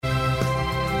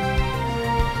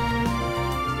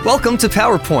Welcome to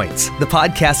PowerPoints, the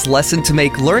podcast lesson to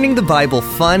make learning the Bible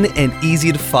fun and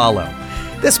easy to follow.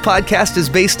 This podcast is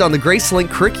based on the GraceLink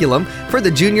curriculum for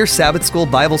the Junior Sabbath School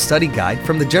Bible Study Guide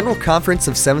from the General Conference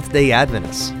of Seventh-day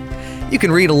Adventists. You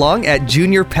can read along at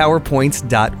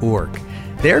juniorpowerpoints.org.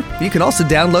 There, you can also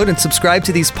download and subscribe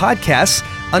to these podcasts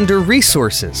under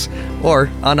Resources or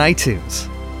on iTunes.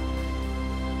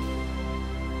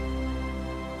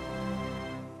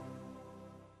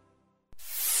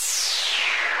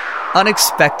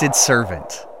 Unexpected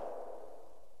servant.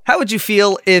 How would you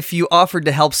feel if you offered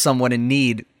to help someone in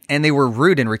need and they were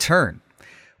rude in return?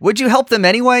 Would you help them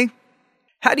anyway?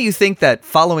 How do you think that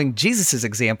following Jesus'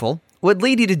 example would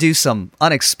lead you to do some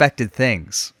unexpected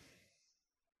things?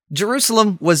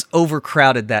 Jerusalem was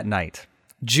overcrowded that night.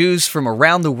 Jews from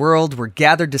around the world were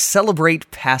gathered to celebrate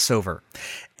Passover.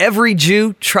 Every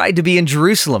Jew tried to be in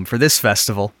Jerusalem for this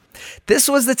festival. This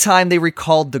was the time they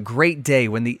recalled the great day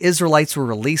when the Israelites were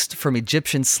released from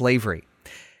Egyptian slavery.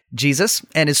 Jesus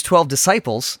and his 12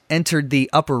 disciples entered the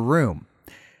upper room.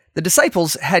 The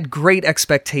disciples had great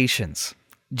expectations.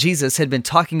 Jesus had been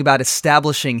talking about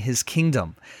establishing his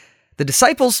kingdom. The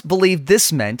disciples believed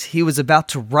this meant he was about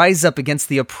to rise up against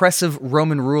the oppressive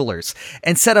Roman rulers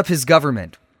and set up his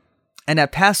government. And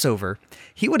at Passover,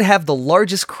 he would have the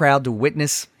largest crowd to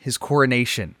witness his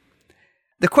coronation.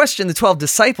 The question the 12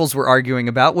 disciples were arguing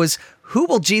about was, who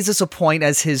will Jesus appoint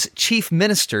as his chief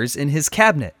ministers in his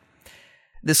cabinet?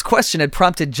 This question had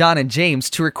prompted John and James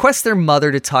to request their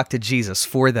mother to talk to Jesus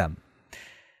for them.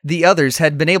 The others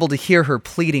had been able to hear her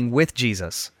pleading with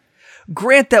Jesus.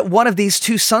 "Grant that one of these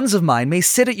two sons of mine may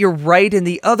sit at your right and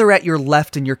the other at your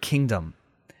left in your kingdom."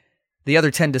 The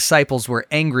other 10 disciples were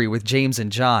angry with James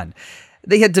and John.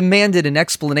 They had demanded an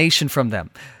explanation from them.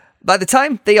 By the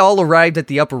time they all arrived at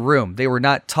the upper room, they were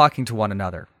not talking to one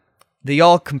another. They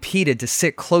all competed to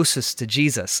sit closest to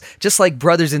Jesus, just like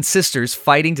brothers and sisters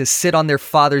fighting to sit on their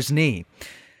father's knee.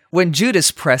 When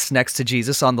Judas pressed next to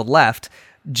Jesus on the left,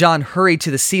 John hurried to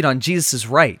the seat on Jesus'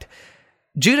 right.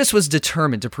 Judas was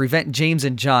determined to prevent James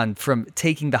and John from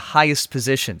taking the highest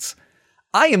positions.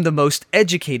 "I am the most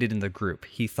educated in the group,"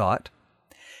 he thought.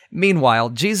 Meanwhile,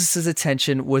 Jesus'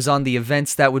 attention was on the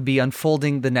events that would be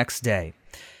unfolding the next day.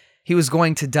 He was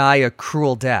going to die a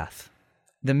cruel death.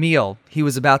 The meal he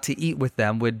was about to eat with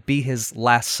them would be his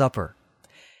last supper.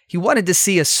 He wanted to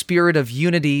see a spirit of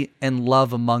unity and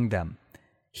love among them.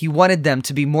 He wanted them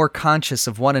to be more conscious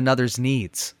of one another's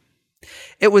needs.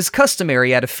 It was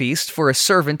customary at a feast for a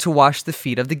servant to wash the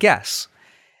feet of the guests.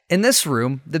 In this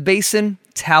room, the basin,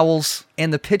 towels,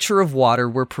 and the pitcher of water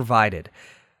were provided,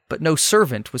 but no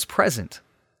servant was present.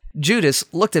 Judas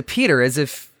looked at Peter as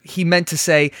if he meant to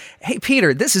say, "Hey,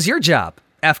 Peter, this is your job.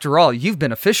 After all, you've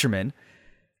been a fisherman."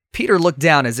 Peter looked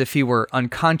down as if he were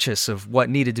unconscious of what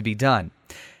needed to be done.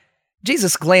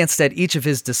 Jesus glanced at each of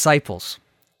his disciples.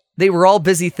 They were all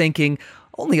busy thinking,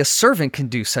 only a servant can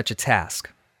do such a task.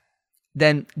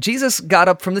 Then Jesus got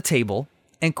up from the table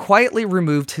and quietly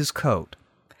removed his coat.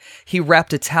 He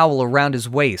wrapped a towel around his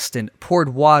waist and poured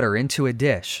water into a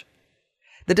dish.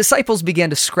 The disciples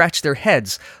began to scratch their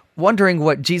heads, wondering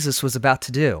what Jesus was about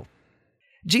to do.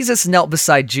 Jesus knelt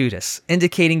beside Judas,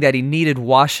 indicating that he needed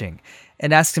washing,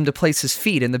 and asked him to place his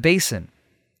feet in the basin.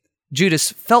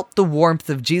 Judas felt the warmth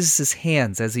of Jesus'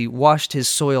 hands as he washed his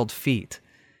soiled feet.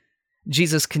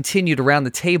 Jesus continued around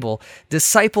the table,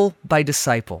 disciple by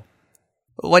disciple.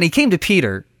 When he came to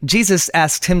Peter, Jesus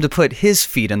asked him to put his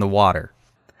feet in the water.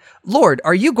 "Lord,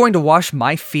 are you going to wash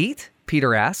my feet?"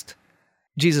 Peter asked.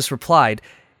 Jesus replied,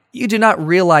 "You do not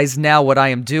realize now what I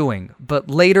am doing, but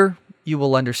later you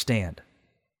will understand."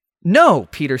 "No,"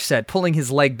 Peter said, pulling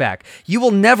his leg back. "You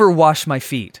will never wash my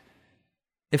feet."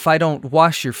 "If I don't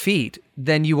wash your feet,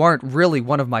 then you aren't really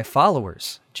one of my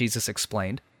followers," Jesus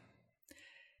explained.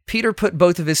 Peter put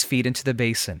both of his feet into the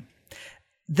basin.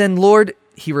 "Then, Lord,"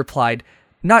 he replied,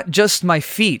 "not just my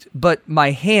feet, but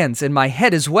my hands and my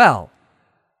head as well."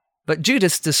 But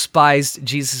Judas despised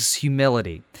Jesus'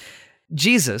 humility.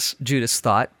 Jesus, Judas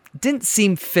thought, didn't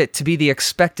seem fit to be the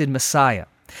expected Messiah.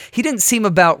 He didn't seem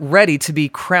about ready to be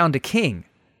crowned a king.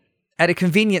 At a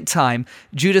convenient time,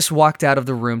 Judas walked out of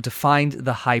the room to find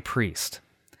the high priest.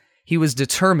 He was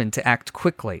determined to act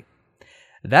quickly.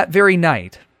 That very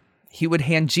night, he would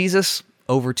hand Jesus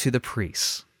over to the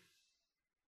priests.